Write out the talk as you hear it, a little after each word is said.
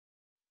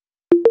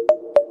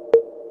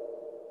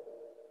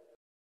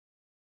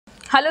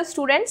Hello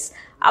students,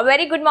 a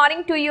very good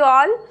morning to you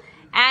all.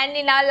 And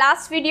in our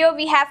last video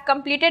we have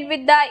completed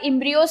with the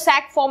embryo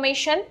sac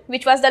formation,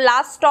 which was the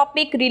last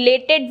topic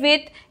related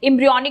with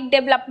embryonic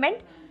development.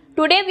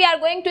 Today we are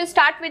going to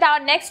start with our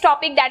next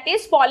topic, that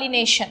is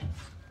pollination.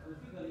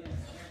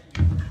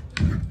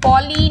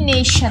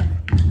 Pollination.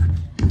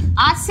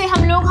 आज से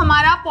हम लोग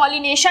हमारा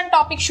pollination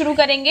topic शुरू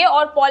करेंगे।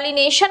 और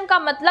pollination का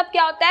मतलब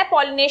क्या होता है?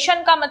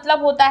 पॉलिनेशन का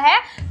मतलब होता है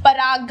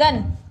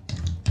परागन।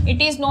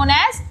 इट इज नोन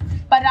एज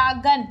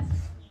परागन।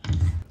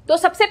 तो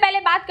सबसे पहले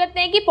बात करते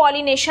हैं कि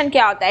पॉलिनेशन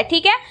क्या होता है।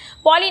 ठीक है,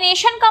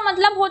 पॉलिनेशन का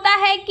मतलब होता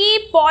है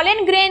कि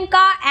पॉलन ग्रेन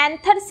का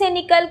एंथर से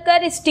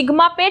निकलकर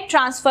स्टिग्मा पे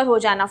ट्रांसफर हो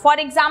जाना। फॉर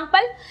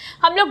एग्जांपल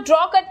हम लोग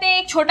ड्रॉ करते हैं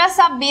एक छोटा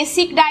सा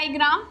basic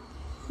diagram.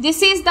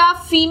 This is the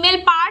female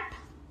part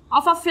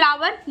of a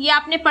flower, ये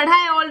आपने पढ़ा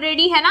है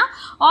ऑलरेडी, है ना।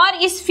 और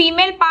इस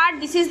female part,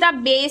 this is the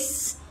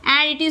base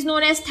and it is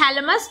known as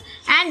thalamus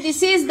and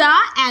this is the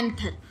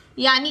anther,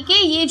 यानी कि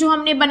ये जो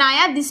हमने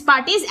बनाया दिस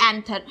पार्ट इज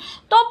एंथर।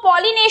 तो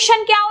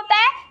पॉलिनेशन क्या होता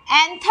है?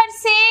 एंथर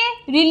से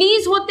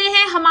रिलीज होते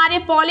हैं हमारे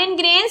पॉलन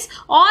ग्रेन्स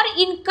और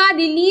इनका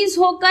रिलीज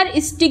होकर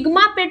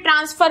स्टिग्मा पे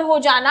ट्रांसफर हो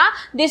जाना,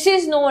 this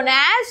is known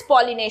as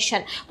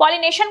pollination.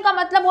 Pollination का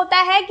मतलब होता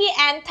है कि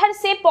एंथर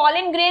से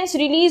पॉलन ग्रेन्स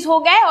रिलीज हो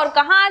गए और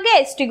कहाँ आ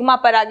गए? स्टिग्मा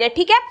पर आ गए।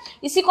 ठीक है,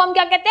 इसी को हम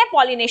क्या कहते हैं?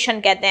 पॉलिनेशन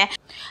कहते हैं।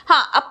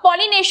 हाँ, अब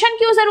पॉलिनेशन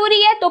क्यों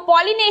जरूरी है? तो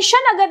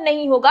पॉलिनेशन अगर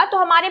नहीं होगा तो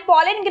हमारे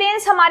पॉलन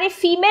ग्रेन्स हमारे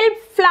फीमेल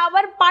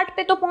फ्लावर पार्ट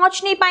पे तो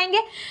पहुंच नहीं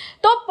पाएंगे।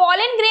 तो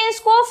पॉलन ग्रेन्स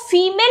को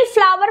फीमेल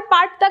फ्लावर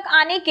पार्ट तक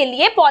आने के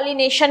लिए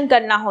पॉलिनेशन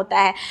करना होता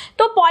है।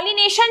 तो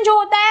पॉलिनेशन जो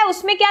होता है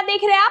उसमें क्या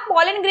देख रहे हैं आप?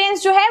 पॉलन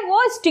ग्रेन्स जो है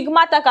वो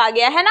स्टिग्मा तक आ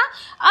गया है ना।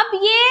 अब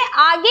ये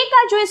आगे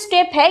का जो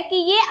स्टेप है कि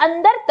ये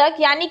अंदर तक,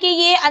 यानी कि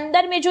ये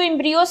अंदर में जो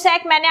एम्ब्रियो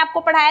सैक मैंने आपको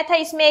पढ़ाया था,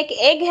 इसमें एक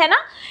एग है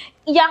ना,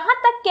 यहां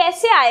तक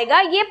कैसे आएगा?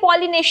 ये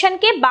पॉलिनेशन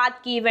के बाद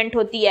की इवेंट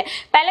होती है।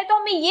 पहले तो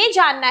हमें ये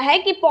जानना है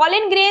कि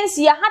पॉलन ग्रेन्स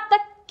यहां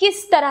तक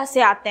किस तरह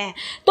से आते हैं।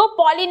 तो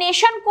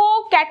पॉलिनेशन को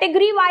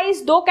कैटेगरी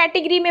वाइज दो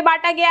कैटेगरी में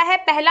बांटा गया है।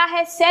 पहला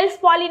है सेल्फ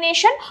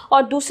पॉलिनेशन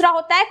और दूसरा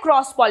होता है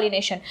क्रॉस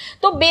पॉलिनेशन।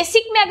 तो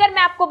बेसिक में अगर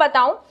मैं आपको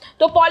बताऊं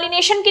तो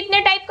पॉलिनेशन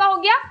कितने टाइप का हो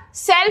गया?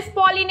 Self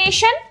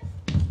pollination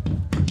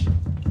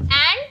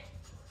and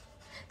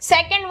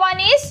second one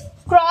is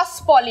cross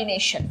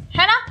pollination,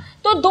 है ना।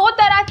 तो दो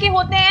तरह के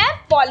होते हैं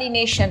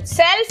pollination,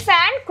 self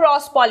and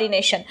cross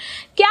pollination.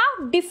 क्या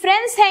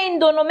डिफरेंस है इन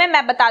दोनों में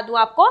मैं बता दूं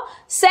आपको।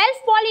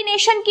 सेल्फ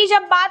पॉलिनेशन की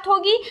जब बात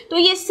होगी तो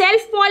ये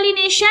सेल्फ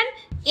पॉलिनेशन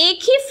एक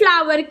ही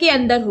फ्लावर के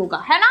अंदर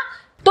होगा, है ना।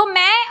 तो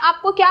मैं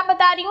आपको क्या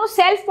बता रही हूँ,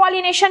 सेल्फ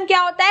पॉलिनेशन क्या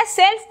होता है?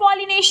 सेल्फ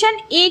पॉलिनेशन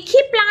एक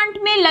ही प्लांट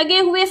में लगे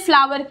हुए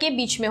फ्लावर के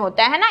बीच में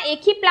होता है ना।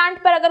 एक ही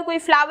प्लांट पर अगर कोई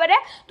फ्लावर है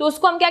तो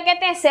उसको हम क्या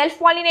कहते हैं? सेल्फ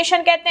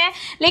पॉलिनेशन कहते हैं।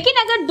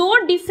 लेकिन अगर दो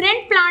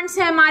डिफरेंट प्लांट्स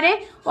हैं हमारे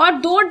और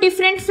दो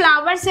डिफरेंट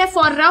फ्लावर्स है,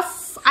 for rough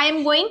I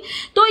am going,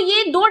 तो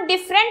ये दो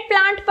डिफरेंट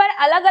प्लांट पर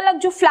अलग अलग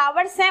जो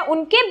फ्लावर्स हैं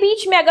उनके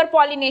बीच में अगर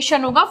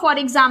पॉलिनेशन होगा, फॉर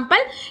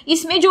एग्जांपल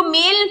इसमें जो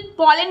मेल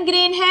पॉलन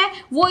ग्रेन है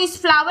वो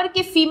इस फ्लावर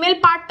के फीमेल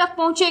पार्ट तक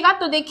पहुंचेगा,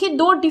 तो देखिए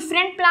दो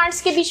डिफरेंट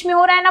प्लांट्स के बीच में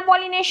हो रहा है ना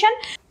पॉलिनेशन।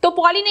 तो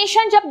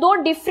पॉलिनेशन जब दो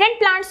डिफरेंट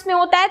प्लांट्स में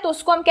होता है तो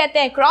उसको हम कहते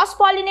हैं क्रॉस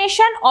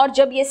पॉलिनेशन, और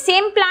जब ये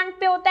सेम प्लांट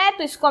पे होता है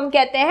तो इसको हम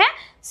कहते हैं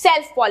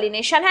सेल्फ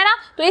पॉलिनेशन, है ना।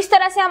 तो इस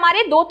तरह से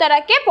हमारे दो तरह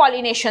के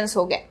पॉलिनेशंस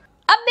हो गए।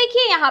 अब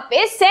देखिए यहाँ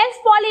पे सेल्फ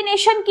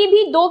पॉलिनेशन की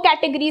भी दो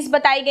कैटेगरीज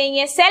बताई गई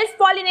हैं। सेल्फ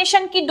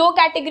पॉलिनेशन की दो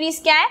कैटेगरीज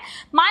क्या है?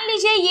 मान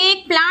लीजिए ये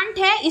एक प्लांट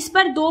है, इस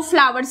पर दो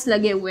फ्लावर्स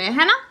लगे हुए हैं,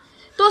 है ना।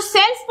 तो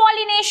सेल्फ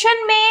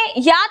पॉलिनेशन में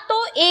या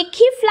तो एक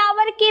ही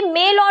फ्लावर के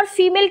मेल और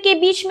फीमेल के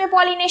बीच में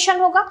पॉलिनेशन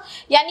होगा,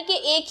 यानी कि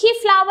एक ही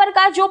फ्लावर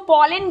का जो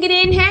पॉलन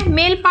ग्रेन है,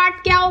 मेल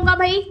पार्ट क्या होगा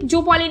भाई,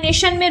 जो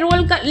पॉलिनेशन में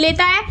रोल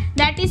लेता है,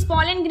 दैट इज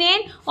पॉलन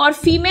ग्रेन, और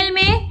फीमेल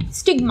में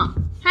स्टिग्मा,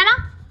 है ना।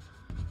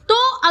 तो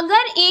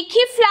अगर एक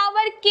ही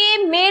फ्लावर के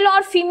मेल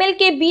और फीमेल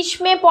के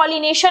बीच में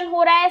पॉलिनेशन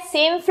हो रहा है,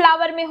 सेम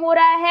फ्लावर में हो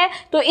रहा है,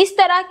 तो इस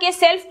तरह के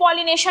सेल्फ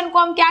पॉलिनेशन को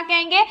हम क्या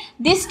कहेंगे?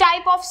 This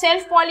type of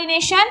self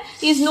pollination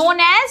is known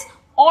as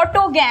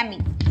autogamy.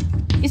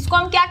 इसको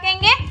हम क्या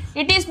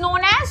कहेंगे? It is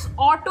known as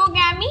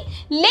autogamy.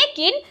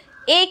 लेकिन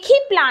एक ही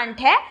प्लांट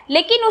है,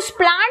 लेकिन उस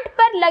प्लांट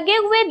पर लगे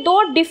हुए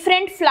दो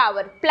different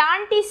flower,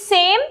 plant is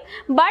same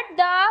but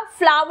the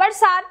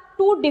flowers are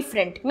to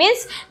different,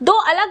 means दो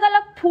अलग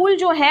अलग फूल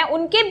जो हैं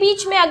उनके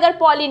बीच में अगर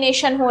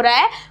पॉलिनेशन हो रहा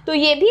है तो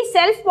ये भी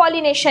सेल्फ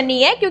पॉलिनेशन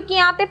ही है, क्योंकि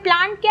यहाँ पे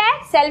प्लांट क्या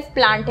है? सेल्फ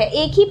प्लांट है,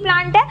 एक ही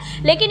प्लांट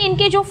है, लेकिन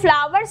इनके जो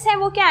फ्लावर्स हैं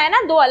वो क्या है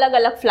ना, दो अलग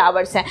अलग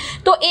फ्लावर्स हैं।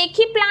 तो एक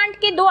ही प्लांट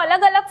के दो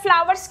अलग अलग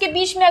फ्लावर्स के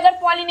बीच में अगर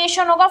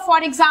पॉलिनेशन होगा,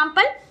 फॉर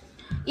एग्जाम्पल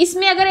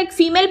इसमें अगर एक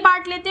फीमेल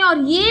पार्ट लेते हैं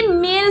और ये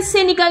मेल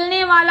से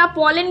निकलने वाला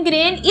पॉलन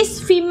ग्रेन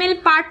इस फीमेल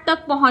पार्ट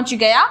तक पहुंच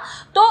गया,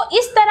 तो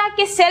इस तरह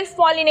के सेल्फ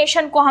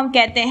पॉलिनेशन को हम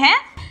कहते हैं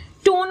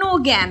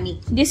टोनोगैमी।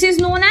 This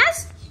is known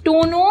as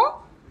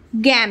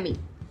टोनोगैमी।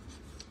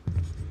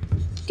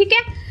 ठीक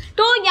है,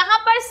 तो यहाँ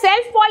पर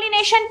सेल्फ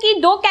पॉलिनेशन की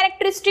दो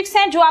कैरेक्टरिस्टिक्स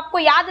हैं जो आपको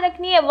याद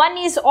रखनी है, one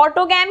is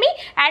autogamy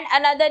and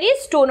another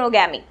is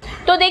टोनोगैमी।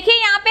 तो देखिए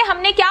यहाँ पे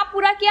हमने क्या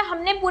पूरा किया,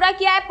 हमने पूरा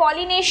किया है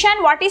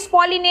पॉलिनेशन। व्हाट इज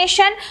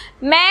पॉलिनेशन,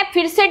 मैं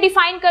फिर से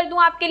डिफाइन कर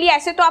दूं आपके लिए,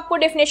 ऐसे तो आपको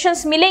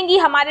डेफिनेशंस मिलेंगी।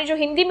 हमारे जो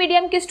हिंदी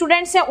मीडियम के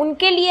स्टूडेंट्स हैं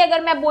उनके लिए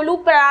अगर मैं बोलूं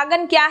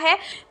परागन क्या है,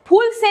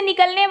 फूल से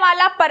निकलने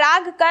वाला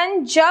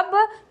परागकण जब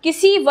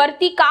किसी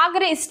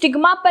वर्तिकाग्र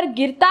स्टिग्मा पर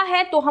गिरता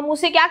है तो हम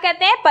उसे क्या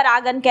कहते हैं,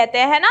 परागन कहते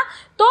हैं, है ना।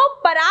 तो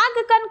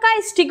परागकण का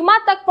स्टिग्मा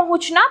तक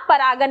पहुंचना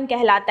परागन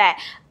कहलाता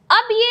है।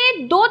 अब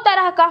ये दो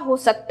तरह का हो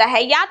सकता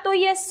है, या तो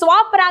ये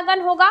स्वपरागन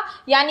होगा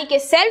यानी कि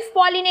सेल्फ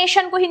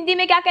पॉलिनेशन को हिंदी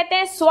में क्या कहते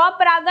हैं,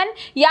 स्वपरागन,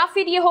 या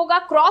फिर ये होगा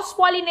क्रॉस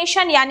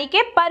पॉलिनेशन यानी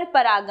कि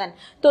परपरागन।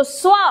 तो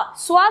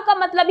स्व का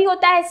मतलब ही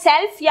होता है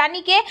सेल्फ,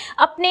 यानी कि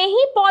अपने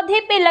ही पौधे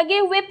पे लगे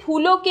हुए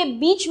फूलों के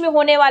बीच में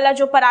होने वाला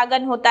जो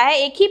परागन होता है,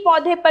 एक ही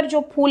पौधे पर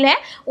जो फूल है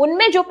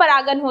उनमें जो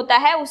परागन होता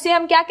है उसे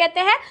हम क्या कहते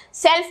हैं,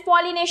 सेल्फ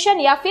पॉलिनेशन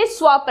या फिर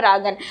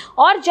स्वपरागन।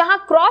 और जहां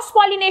क्रॉस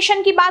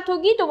पॉलिनेशन की बात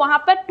होगी तो वहां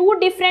पर टू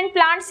डिफरेंट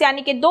प्लांट्स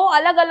यानी कि दो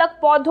अलग अलग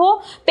पौधों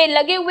पे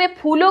लगे हुए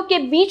फूलों के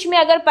बीच में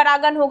अगर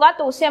परागन होगा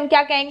तो उसे हम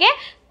क्या कहेंगे,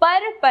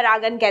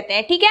 परपरागन कहते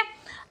हैं, ठीक है।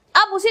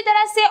 अब उसी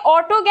तरह से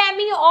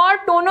ऑटोगैमी और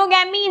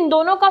टोनोगैमी, इन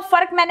दोनों का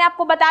फर्क मैंने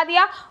आपको बता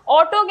दिया।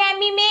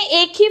 ऑटोगैमी में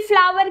एक ही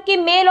फ्लावर के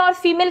मेल और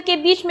फीमेल के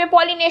बीच में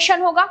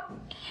पॉलिनेशन होगा,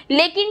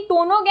 लेकिन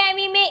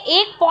टोनोगैमी में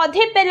एक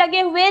पौधे पे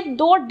लगे हुए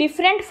दो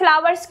डिफरेंट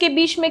फ्लावर्स के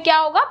बीच में क्या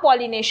होगा,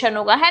 पॉलिनेशन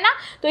होगा, है ना।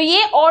 तो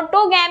ये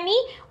ऑटोगैमी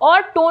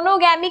और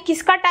टोनोगैमी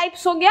किसका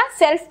टाइप्स हो गया,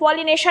 सेल्फ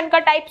पॉलिनेशन का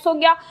टाइप्स हो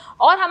गया।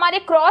 और हमारे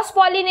क्रॉस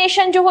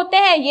पॉलिनेशन जो होते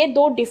हैं ये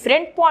दो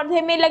डिफरेंट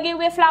पौधे में लगे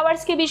हुए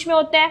फ्लावर्स के बीच में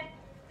होते हैं।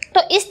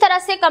 तो इस तरह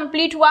से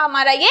कंप्लीट हुआ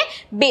हमारा ये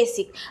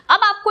बेसिक। अब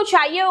आपको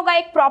चाहिए होगा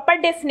एक प्रॉपर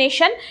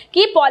डेफिनेशन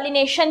कि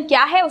पॉलिनेशन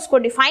क्या है, उसको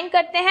डिफाइन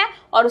करते हैं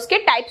और उसके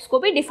टाइप्स को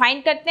भी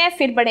डिफाइन करते हैं,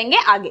 फिर बढ़ेंगे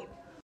आगे।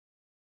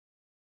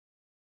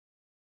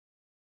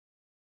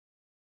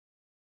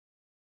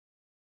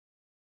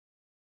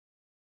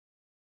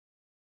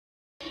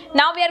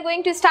 Now we are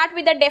going to start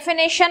with the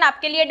definition.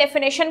 आपके लिए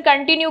डेफिनेशन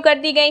कंटिन्यू कर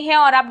दी गई है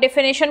और आप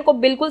डेफिनेशन को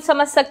बिल्कुल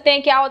समझ सकते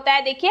हैं क्या होता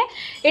है। देखिए,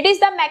 it is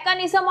the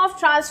mechanism of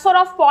transfer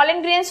of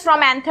pollen grains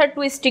from anther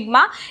to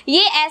stigma.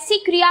 ये ऐसी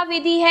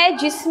क्रियाविधि है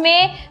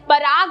जिसमें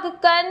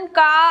परागकण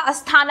का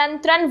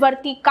स्थानांतरण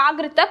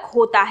वर्तिकाग्र तक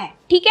होता है,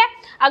 ठीक है।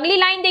 अगली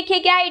लाइन देखिए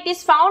क्या है, it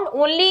is found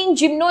only in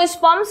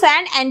gymnosperms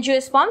and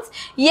angiosperms.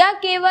 यह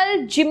केवल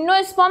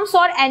जिम्नोस्पर्म्स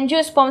और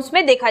एंजियोस्पर्म्स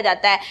में देखा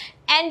जाता है।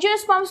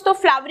 एंजियोस्पर्म्स तो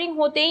फ्लावरिंग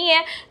होते ही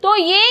हैं, तो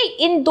ये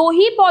इन दो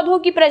ही पौधों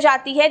की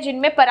प्रजाति है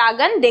जिनमें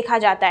परागन देखा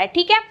जाता है,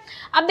 ठीक है।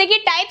 अब देखिए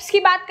टाइप्स की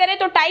बात करें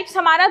तो टाइप्स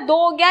हमारा दो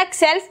हो गया,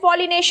 सेल्फ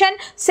पॉलिनेशन।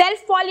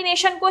 सेल्फ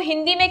पॉलिनेशन को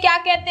हिंदी में क्या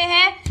कहते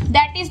हैं,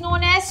 दैट इज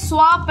नोन एज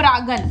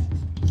स्वपरागन,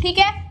 ठीक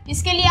है।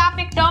 इसके लिए आप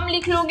एक टर्म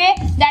लिख लोगे,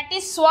 दैट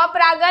इज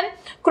स्वपरागन।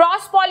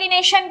 क्रॉस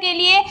पॉलिनेशन के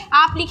लिए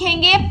आप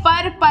लिखेंगे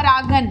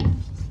परपरागन,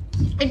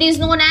 इट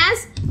इज नोन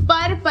एज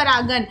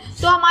परपरागन।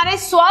 तो हमारे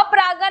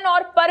स्वपरागन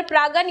और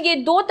परपरागन ये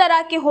दो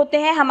तरह के होते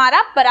हैं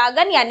हमारा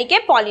परागन यानी कि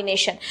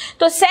पॉलिनेशन।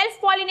 तो सेल्फ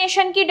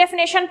पॉलिनेशन की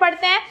डेफिनेशन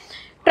पढ़ते हैं,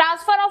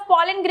 transfer of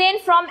pollen grain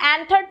from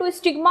anther to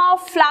stigma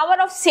of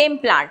flower of same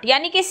plant,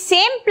 यानी कि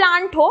सेम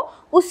प्लांट हो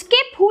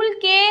उसके फूल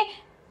के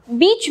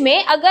बीच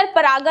में अगर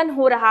परागन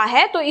हो रहा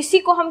है तो इसी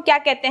को हम क्या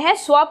कहते हैं,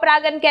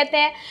 स्वपरागन कहते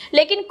हैं।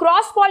 लेकिन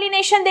क्रॉस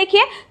पॉलिनेशन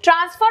देखिए,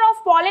 transfer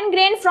of pollen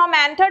grain from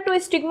anther to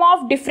stigma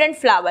of different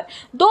flower,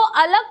 दो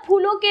अलग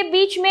फूलों के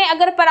बीच में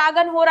अगर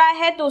परागन हो रहा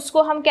है तो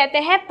उसको हम कहते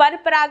हैं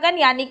परपरागन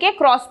यानी कि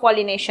क्रॉस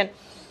पॉलिनेशन।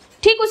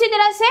 ठीक उसी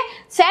तरह से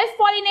सेल्फ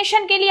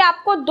पॉलिनेशन के लिए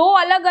आपको दो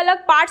अलग अलग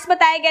पार्ट्स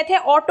बताए गए थे,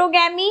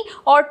 ऑटोगैमी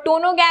और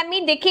टोनोगैमी।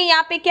 देखिए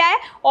यहाँ पे क्या है,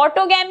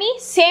 ऑटोगैमी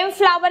सेम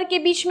फ्लावर के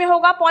बीच में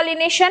होगा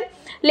पॉलिनेशन,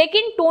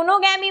 लेकिन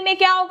टोनोगैमी में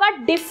क्या होगा,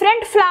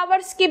 डिफरेंट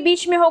फ्लावर्स के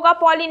बीच में होगा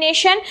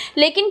पॉलिनेशन,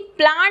 लेकिन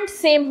प्लांट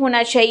सेम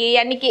होना चाहिए,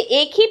 यानी कि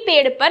एक ही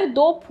पेड़ पर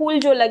दो फूल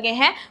जो लगे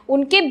हैं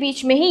उनके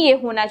बीच में ही ये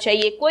होना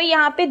चाहिए, कोई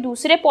यहाँ पे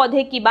दूसरे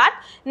पौधे की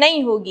बात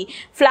नहीं होगी।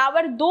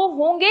 फ्लावर दो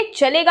होंगे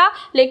चलेगा,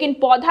 लेकिन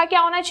पौधा क्या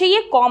होना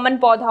चाहिए, कॉमन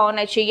पौधा होना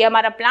चाहिए,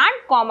 हमारा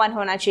प्लांट कॉमन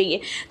होना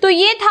चाहिए। तो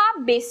ये था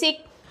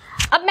बेसिक।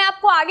 अब मैं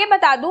आपको आगे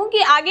बता दूं कि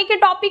आगे के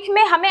टॉपिक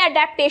में हमें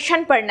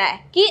अडेप्टेशन पढ़ना है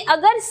कि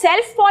अगर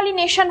सेल्फ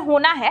पॉलिनेशन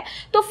होना है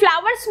तो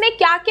फ्लावर्स में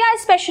क्या क्या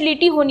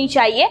स्पेशलिटी होनी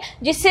चाहिए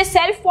जिससे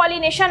सेल्फ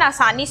पॉलिनेशन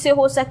आसानी से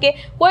हो सके,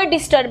 कोई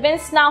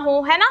डिस्टरबेंस ना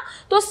हो, है ना।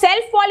 तो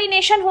सेल्फ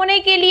पॉलिनेशन होने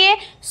के लिए,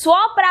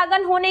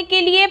 स्वपरागन होने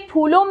के लिए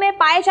फूलों में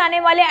पाए जाने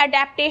वाले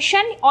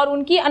अडेप्टेशन और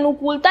उनकी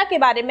अनुकूलता के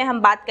बारे में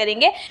हम बात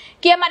करेंगे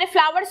कि हमारे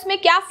फ्लावर्स में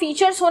क्या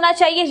फीचर्स होना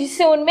चाहिए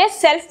जिससे उनमें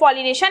सेल्फ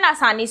पॉलिनेशन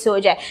आसानी से हो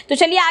जाए। तो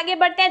चलिए आगे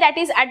बढ़ते हैं, that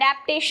is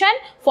adaptation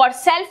for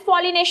self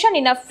pollination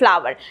in a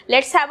flower.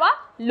 Let's have a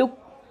look.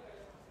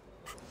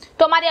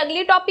 तो हमारी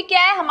अगली टॉपिक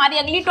क्या है, हमारी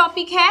अगली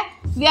टॉपिक है,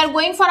 we are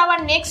going for our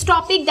next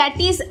topic,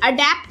 that is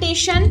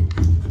adaptation.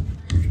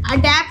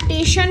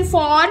 Adaptation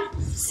for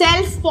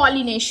self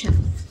pollination,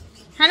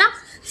 है ना।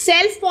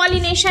 सेल्फ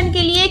पॉलिनेशन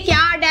के लिए क्या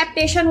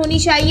अडेप्टेशन होनी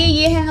चाहिए,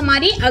 ये है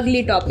हमारी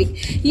अगली टॉपिक,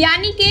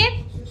 यानी कि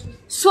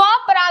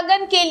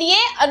स्वपरागन के लिए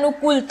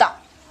अनुकूलता।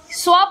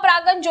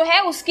 स्वपरागन जो है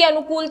उसकी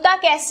अनुकूलता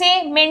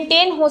कैसे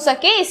मेंटेन हो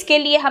सके, इसके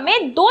लिए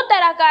हमें दो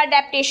तरह का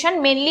अडेप्टेशन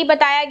मेनली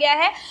बताया गया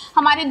है।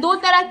 हमारे दो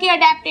तरह के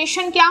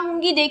अडेप्टेशन क्या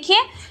होंगी, देखिए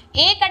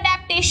एक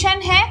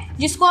अडेप्टेशन है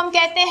जिसको हम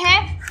कहते हैं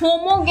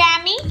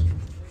होमोगैमी,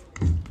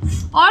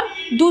 और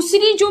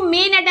दूसरी जो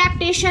मेन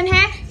अडेप्टेशन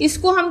है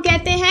इसको हम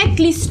कहते हैं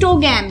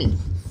क्लिस्टोगैमी।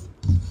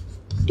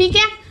 ठीक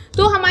है,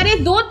 तो हमारे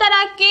दो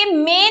तरह के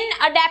मेन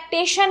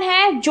अडेप्टेशन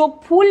है जो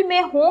फूल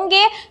में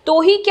होंगे तो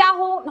ही क्या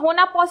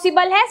होना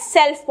पॉसिबल है,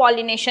 सेल्फ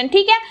पॉलिनेशन।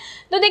 ठीक है,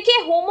 तो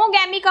देखिए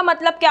होमोगैमी का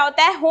मतलब क्या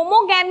होता है,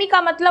 होमोगैमी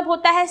का मतलब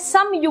होता है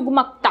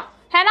समयुग्मकता,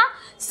 है ना।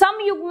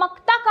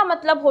 समयुग्मकता का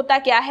मतलब होता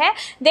क्या है,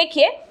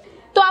 देखिए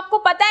तो आपको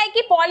पता है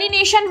कि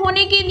पॉलिनेशन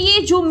होने के लिए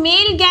जो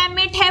मेल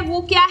गैमेट है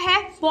वो क्या है,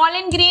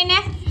 पॉलन ग्रेन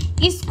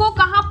है। इसको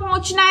कहाँ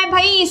पहुंचना है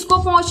भाई, इसको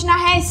पहुंचना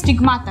है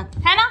स्टिग्मा तक,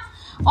 है ना।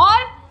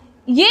 और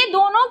ये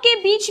दोनों के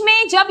बीच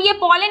में जब ये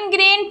पॉलन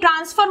ग्रेन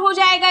ट्रांसफर हो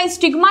जाएगा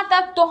स्टिग्मा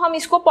तक तो हम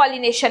इसको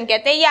पॉलिनेशन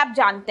कहते हैं, ये आप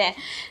जानते हैं।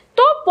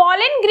 तो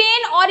पॉलन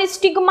ग्रेन और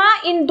स्टिग्मा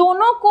इन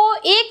दोनों को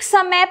एक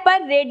समय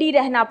पर रेडी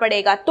रहना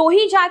पड़ेगा तो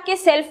ही जाके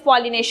सेल्फ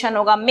पॉलिनेशन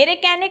होगा। मेरे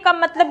कहने का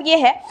मतलब ये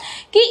है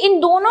कि इन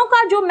दोनों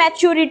का जो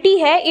मैच्योरिटी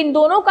है, इन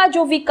दोनों का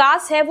जो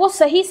विकास है वो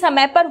सही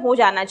समय पर हो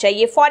जाना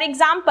चाहिए। फॉर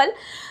एग्जाम्पल,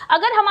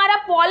 अगर हमारा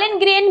पॉलन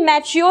ग्रेन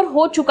मैच्योर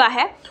हो चुका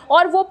है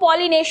और वो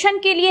पॉलिनेशन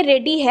के लिए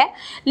रेडी है,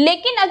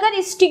 लेकिन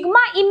अगर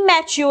स्टिग्मा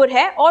इमैच्योर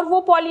है और वो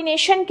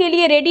पॉलिनेशन के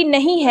लिए रेडी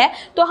नहीं है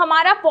तो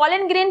हमारा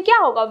पॉलन ग्रेन क्या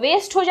होगा,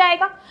 वेस्ट हो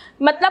जाएगा।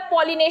 मतलब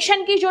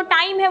पॉलिनेशन की जो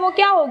टाइम है वो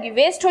क्या होगी,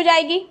 वेस्ट हो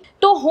जाएगी।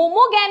 तो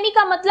होमोगैमी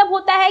का मतलब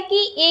होता है कि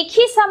एक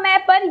ही समय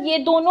पर ये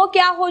दोनों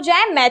क्या हो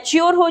जाए,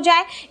 मैच्योर हो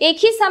जाए, एक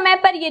ही समय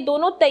पर ये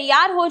दोनों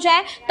तैयार हो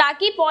जाए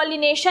ताकि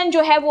पॉलिनेशन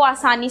जो है वो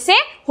आसानी से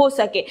हो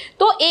सके।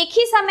 तो एक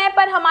ही समय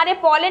पर हमारे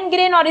पॉलन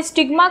ग्रेन और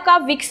स्टिग्मा का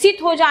विकसित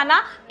हो जाना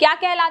क्या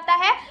कहलाता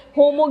है,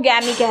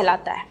 होमोगैमी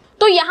कहलाता है।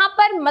 तो यहाँ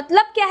पर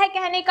मतलब क्या है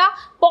कहने का,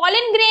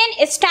 पॉलन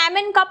ग्रेन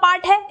स्टैमेन का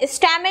पार्ट है,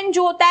 स्टैमेन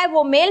जो होता है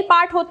वो मेल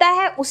पार्ट होता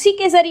है, उसी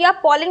के जरिए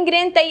पॉलन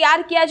ग्रेन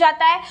तैयार किया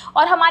जाता है,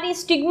 और हमारी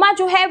स्टिग्मा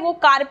जो है वो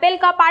कार्पेल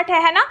का पार्ट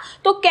है ना।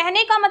 तो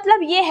कहने का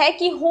मतलब ये है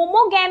कि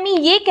होमोगैमी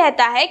ये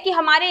कहता है कि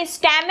हमारे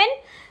स्टैमेन,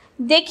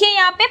 देखिए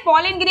यहाँ पे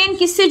पॉलन ग्रेन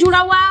किससे जुड़ा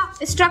हुआ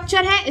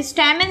स्ट्रक्चर है,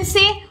 स्टैमेन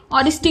से,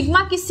 और स्टिग्मा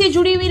किससे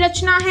जुड़ी हुई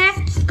रचना है,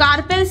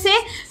 कार्पेल से।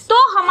 तो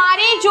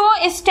हमारे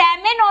जो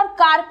स्टैमेन और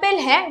कार्पेल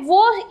है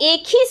वो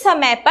एक ही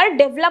समय पर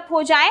डेवलप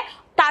हो जाए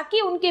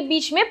ताकि उनके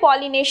बीच में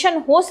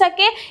पॉलिनेशन हो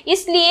सके,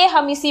 इसलिए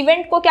हम इस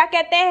इवेंट को क्या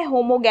कहते हैं,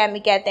 होमोगैमी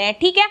कहते हैं।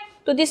 ठीक है,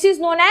 तो this is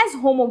known as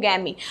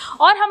homogamy.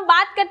 और हम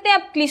बात करते हैं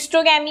अब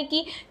क्लिस्टोगैमी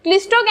की।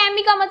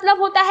 क्लिस्टोगैमी का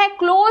मतलब होता है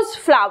क्लोज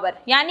फ्लावर,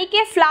 यानी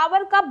कि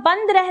फ्लावर का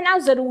बंद रहना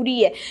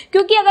जरूरी है,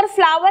 क्योंकि अगर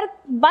फ्लावर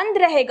बंद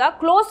रहेगा,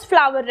 क्लोज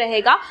फ्लावर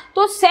रहेगा,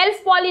 तो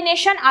सेल्फ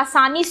पॉलिनेशन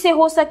आसानी से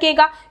हो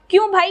सकेगा।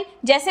 क्यों भाई,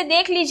 जैसे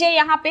देख लीजिए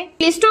यहाँ पे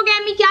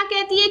क्लिस्टोगैमी क्या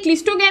कहती है,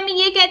 क्लिस्टोगैमी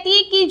ये कहती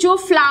है कि जो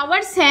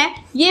फ्लावर्स है,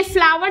 ये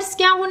फ्लावर्स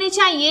क्या होने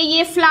चाहिए,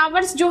 ये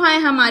फ्लावर्स जो है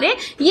हमारे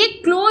ये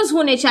क्लोज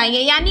होने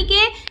चाहिए, यानी कि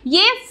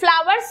ये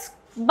फ्लावर्स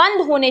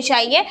बंद होने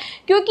चाहिए,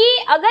 क्योंकि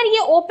अगर ये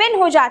ओपन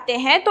हो जाते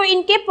हैं तो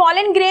इनके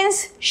पॉलन ग्रेन्स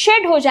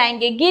शेड हो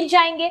जाएंगे, गिर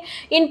जाएंगे,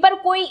 इन पर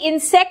कोई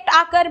इंसेक्ट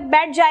आकर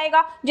बैठ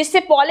जाएगा जिससे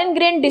पॉलन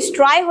ग्रेन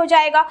डिस्ट्रॉय हो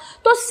जाएगा।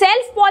 तो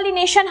सेल्फ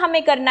पॉलिनेशन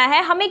हमें करना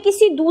है, हमें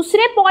किसी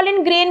दूसरे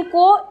पॉलन ग्रेन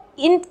को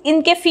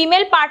इनके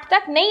फीमेल पार्ट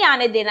तक नहीं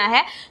आने देना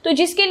है, तो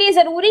जिसके लिए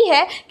जरूरी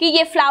है कि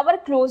ये फ्लावर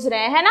क्लोज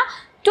रहे, है ना।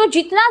 तो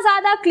जितना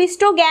ज्यादा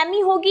क्लिस्टोगैमी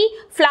होगी,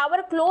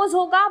 फ्लावर क्लोज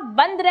होगा,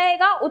 बंद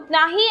रहेगा,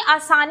 उतना ही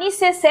आसानी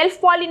से सेल्फ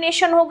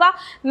पॉलिनेशन होगा।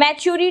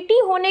 मैच्योरिटी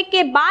होने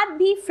के बाद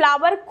भी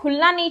फ्लावर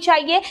खुलना नहीं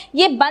चाहिए,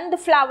 ये बंद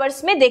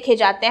फ्लावर्स में देखे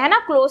जाते हैं ना,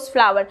 क्लोज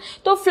फ्लावर।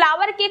 तो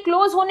फ्लावर के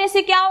क्लोज होने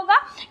से क्या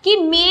होगा कि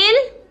मेल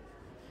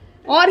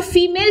और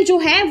फीमेल जो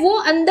है वो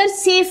अंदर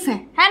सेफ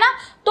है ना।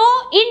 तो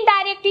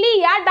इनडायरेक्टली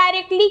या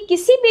डायरेक्टली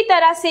किसी भी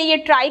तरह से ये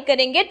ट्राई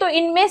करेंगे तो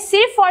इनमें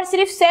सिर्फ और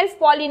सिर्फ सेल्फ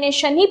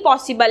पॉलिनेशन ही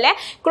पॉसिबल है।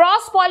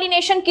 क्रॉस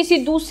पॉलिनेशन किसी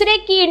दूसरे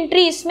की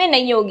एंट्री इसमें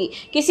नहीं होगी,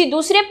 किसी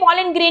दूसरे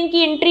पॉलन ग्रेन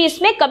की एंट्री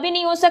इसमें कभी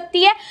नहीं हो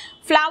सकती है।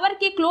 फ्लावर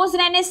के क्लोज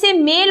रहने से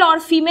मेल और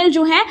फीमेल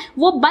जो हैं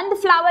वो बंद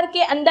फ्लावर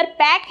के अंदर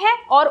पैक है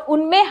और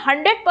उनमें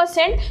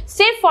 100%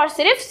 सिर्फ और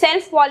सिर्फ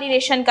सेल्फ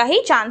पॉलिनेशन का ही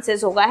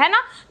चांसेस होगा, है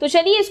ना। तो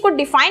चलिए इसको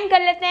डिफाइन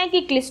कर लेते हैं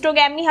कि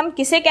क्लिस्टोगैमी हम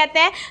किसे कहते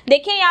हैं।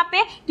 देखिए यहाँ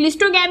पे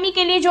क्लिस्टोगैमी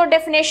के लिए जो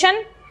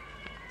डेफिनेशन,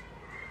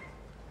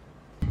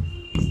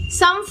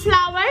 सम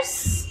फ्लावर्स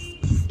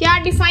क्या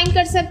डिफाइन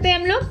कर सकते हैं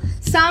हम लोग,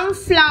 some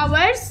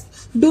flowers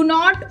do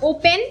not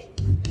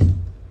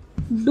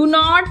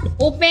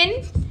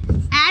open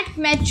at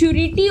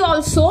maturity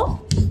also,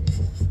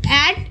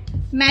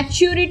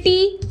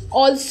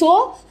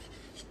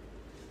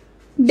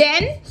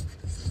 then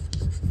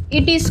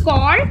it is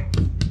called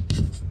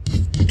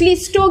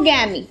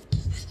cleistogamy.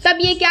 तब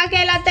ये क्या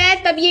कहलाता है,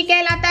 तब ये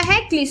कहलाता है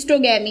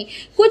क्लिस्टोगैमी।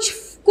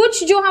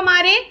 कुछ जो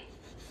हमारे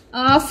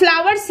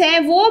फ्लावर्स हैं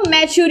वो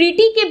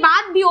मैच्योरिटी के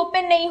बाद भी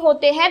ओपन नहीं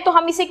होते हैं तो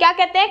हम इसे क्या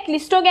कहते हैं,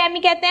 क्लिस्टोगैमी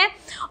कहते हैं।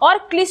 और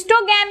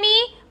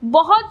क्लिस्टोगैमी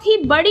बहुत ही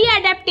बड़ी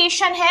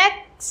एडेप्टेशन है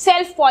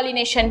सेल्फ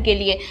पॉलिनेशन के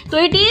लिए, तो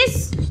it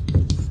is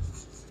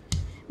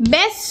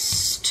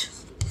best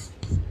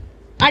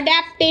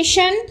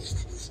adaptation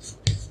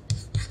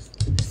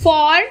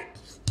for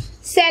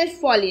self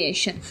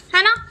pollination,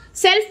 है ना।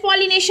 सेल्फ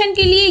पॉलिनेशन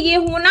के लिए ये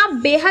होना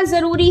बेहद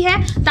जरूरी है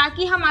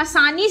ताकि हम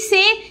आसानी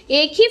से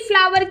एक ही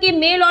फ्लावर के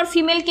मेल और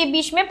फीमेल के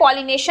बीच में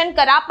पॉलिनेशन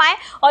करा पाए।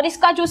 और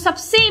इसका जो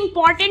सबसे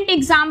इंपॉर्टेंट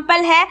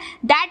एग्जाम्पल है,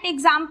 that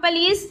example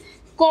is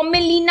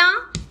Commelina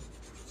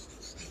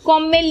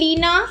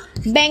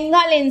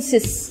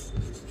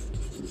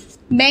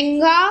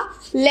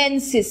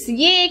benghalensis.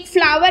 ये एक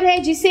फ्लावर है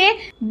जिसे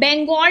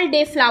बंगाल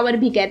डे फ्लावर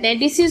भी कहते हैं।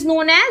 This is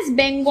known as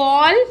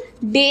Bengal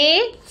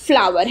day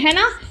flower, है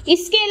ना।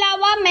 इसके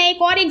अलावा मैं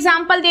एक और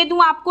एग्जांपल दे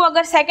दूं आपको।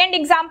 अगर सेकंड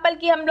एग्जांपल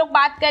की हम लोग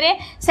बात करें,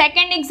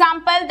 second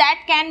example that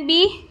can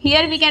be,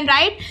 here we can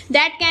write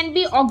that can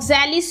be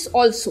oxalis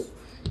also.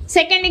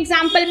 Second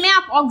example में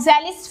आप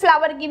ऑक्सैलिस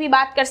फ्लावर की भी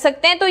बात कर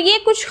सकते हैं। तो ये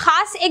कुछ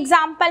खास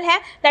एग्जाम्पल है,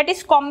 दैट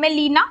इज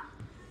कॉमेलिना।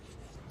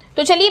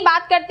 तो चलिए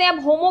बात करते हैं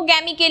अब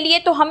होमोगैमी के लिए।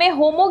 तो हमें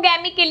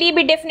होमोगैमी के लिए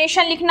भी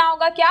डेफिनेशन लिखना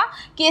होगा क्या,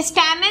 कि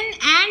स्टैमेन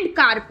एंड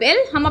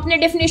कार्पेल, हम अपने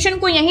डेफिनेशन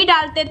को यहीं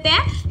डाल देते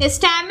हैं।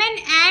 Stamen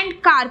and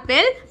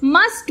carpel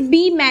must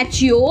be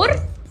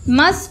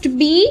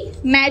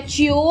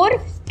mature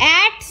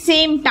eight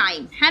same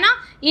time, है ना।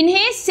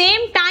 इन्हें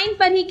सेम टाइम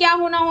पर ही क्या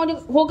होना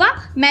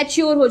होगा,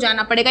 मैच्योर हो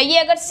जाना पड़ेगा। ये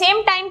अगर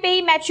सेम टाइम पे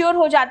ही मैच्योर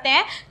हो जाते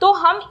हैं तो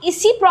हम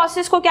इसी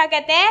प्रोसेस को क्या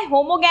कहते हैं,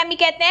 होमोगैमी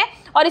कहते हैं।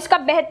 और इसका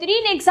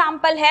बेहतरीन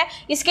एग्जाम्पल है,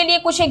 इसके लिए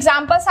कुछ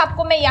एग्जाम्पल्स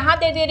आपको मैं यहाँ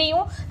दे रही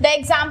हूँ। The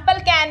example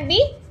can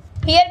be,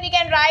 here we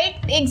can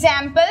write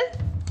example,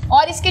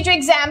 और इसके जो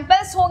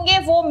एग्जाम्पल्स होंगे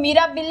वो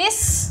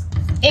मिराबिलिस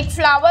एक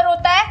फ्लावर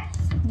होता है,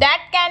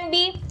 that can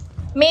be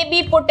may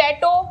be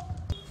potato,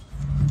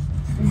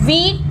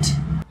 wheat.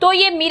 तो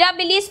ये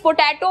मिराबिलिस,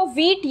 पोटैटो,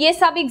 वीट, ये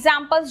सब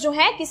एग्जाम्पल्स जो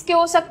हैं किसके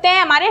हो सकते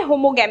हैं, हमारे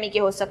होमोगैमी के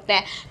हो सकते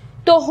हैं।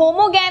 तो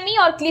होमोगैमी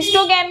और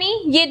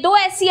क्लिस्टोगैमी ये दो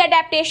ऐसी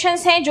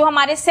अडेप्टेशंस हैं जो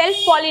हमारे सेल्फ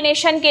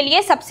पॉलिनेशन के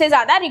लिए सबसे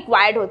ज्यादा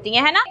रिक्वायर्ड होती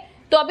हैं, है ना।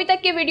 तो अभी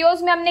तक के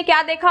वीडियोस में हमने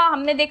क्या देखा,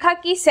 हमने देखा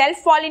कि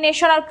सेल्फ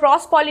पॉलिनेशन और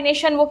क्रॉस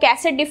पॉलिनेशन वो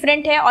कैसे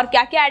डिफरेंट है और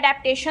क्या क्या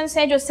अडेप्टेशंस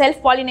हैं जो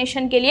सेल्फ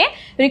पॉलिनेशन के लिए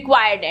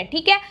रिक्वायर्ड है,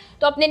 ठीक है।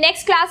 तो अपने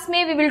नेक्स्ट क्लास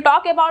में we will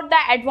talk about the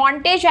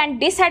advantage and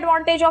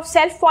disadvantage of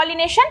self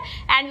pollination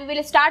and we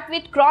will start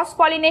with cross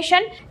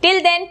pollination. Till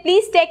then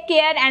please take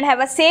care and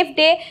have a safe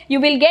day. You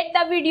will get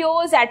the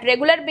videos at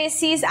regular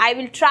basis. I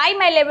will try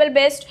my level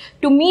best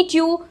to meet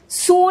you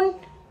soon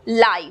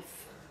live.